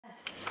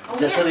Oh,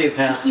 that's something you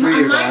passed through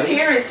your body? My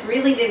parents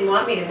really didn't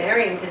want me to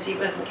marry him because he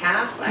wasn't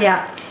Catholic.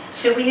 Yeah.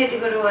 So we had to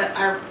go to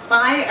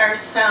by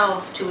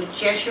ourselves to a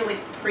Jesuit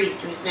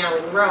priest who's now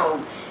in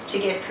Rome to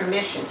get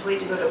permission. So we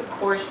had to go to a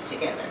course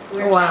together.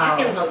 We were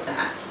talking about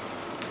that.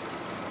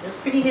 It was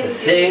pretty heavy. The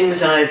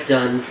things I've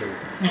done for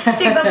her.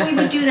 See, but we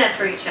would do that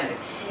for each other.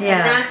 Yeah.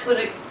 And that's what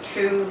a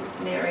true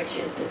marriage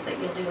is that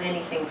you'll do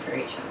anything for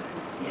each other.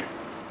 Yeah.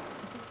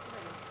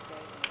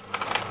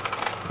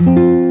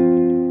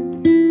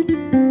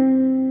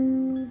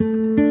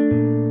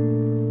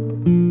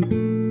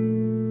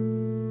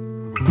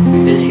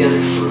 We've been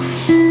together for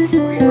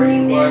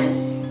 41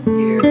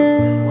 years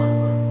and 1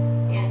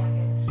 month. Yeah.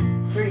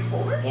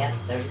 34? Yeah,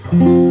 34.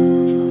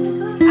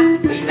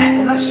 We met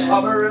in the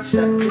summer of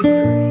 73.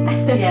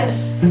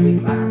 Yes. And we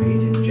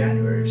married in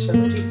January of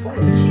 74.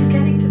 She's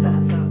getting to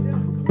that though.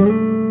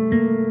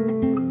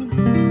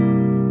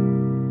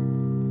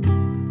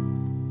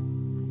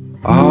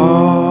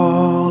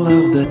 All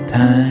of the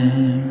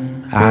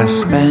time I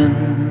spend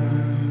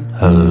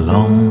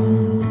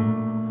alone,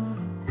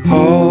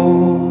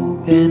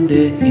 hoping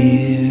to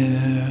hear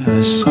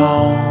a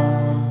song.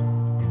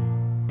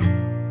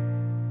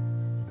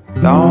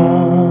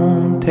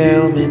 Don't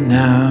tell me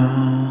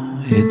now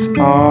it's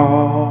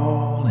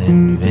all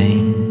in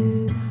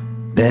vain,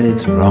 that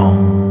it's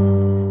wrong.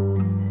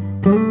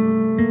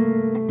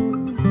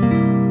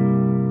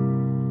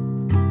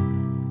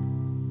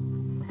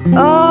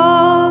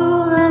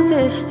 All of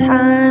this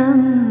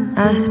time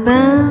I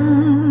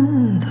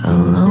spend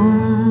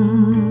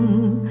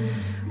alone,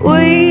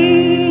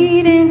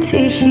 waiting to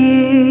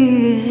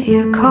hear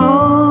you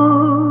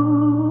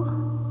call,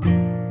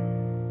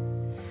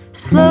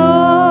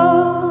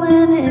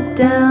 slowing it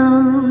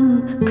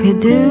down could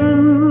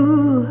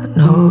do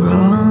no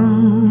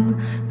wrong,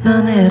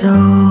 none at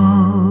all.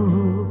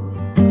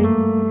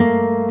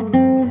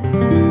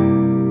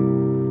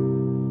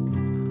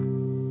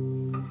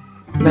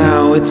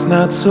 Now it's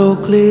not so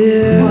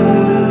clear.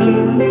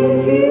 Keep me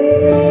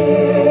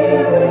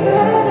here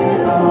without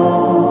it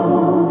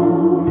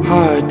all.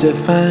 Hard to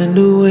find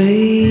a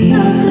way.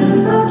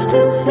 Nothing much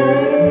to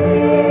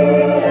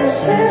say, it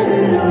says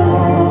it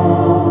all.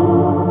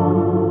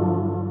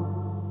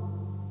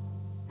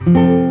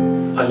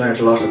 I learned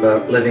a lot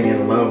about living in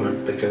the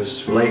moment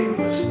because Leighton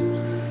was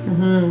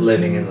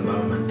living in the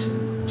moment.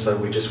 So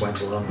we just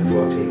went along with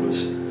what he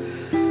was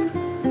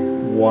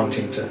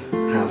wanting to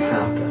have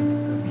happen.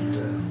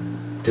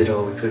 Did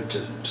all we could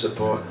to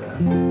support that.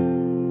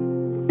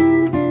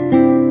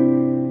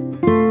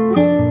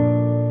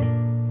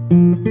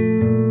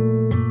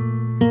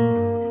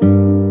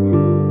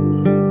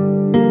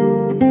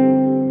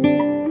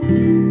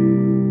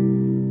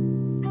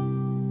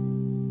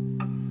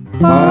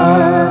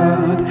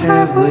 What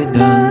have we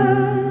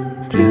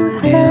done to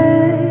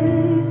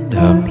end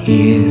up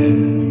here?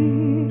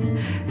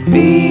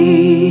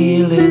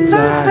 Feelings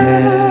I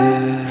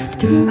have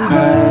to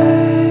hide,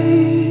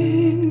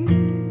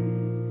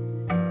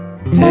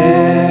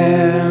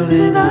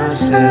 telling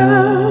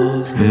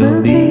ourselves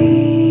we'll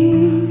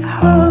be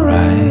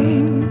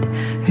alright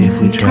if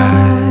we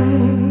try.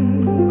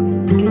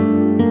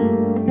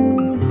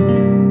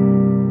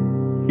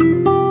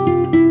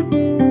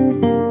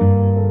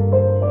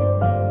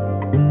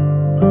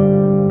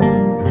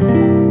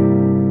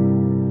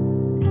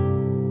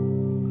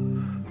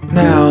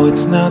 Now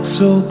it's not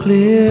so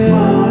clear.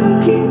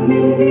 Keep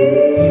me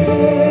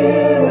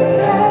here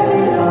without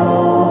it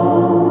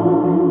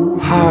all.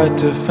 Hard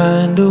to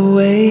find a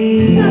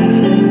way.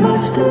 Nothing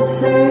much to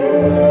say.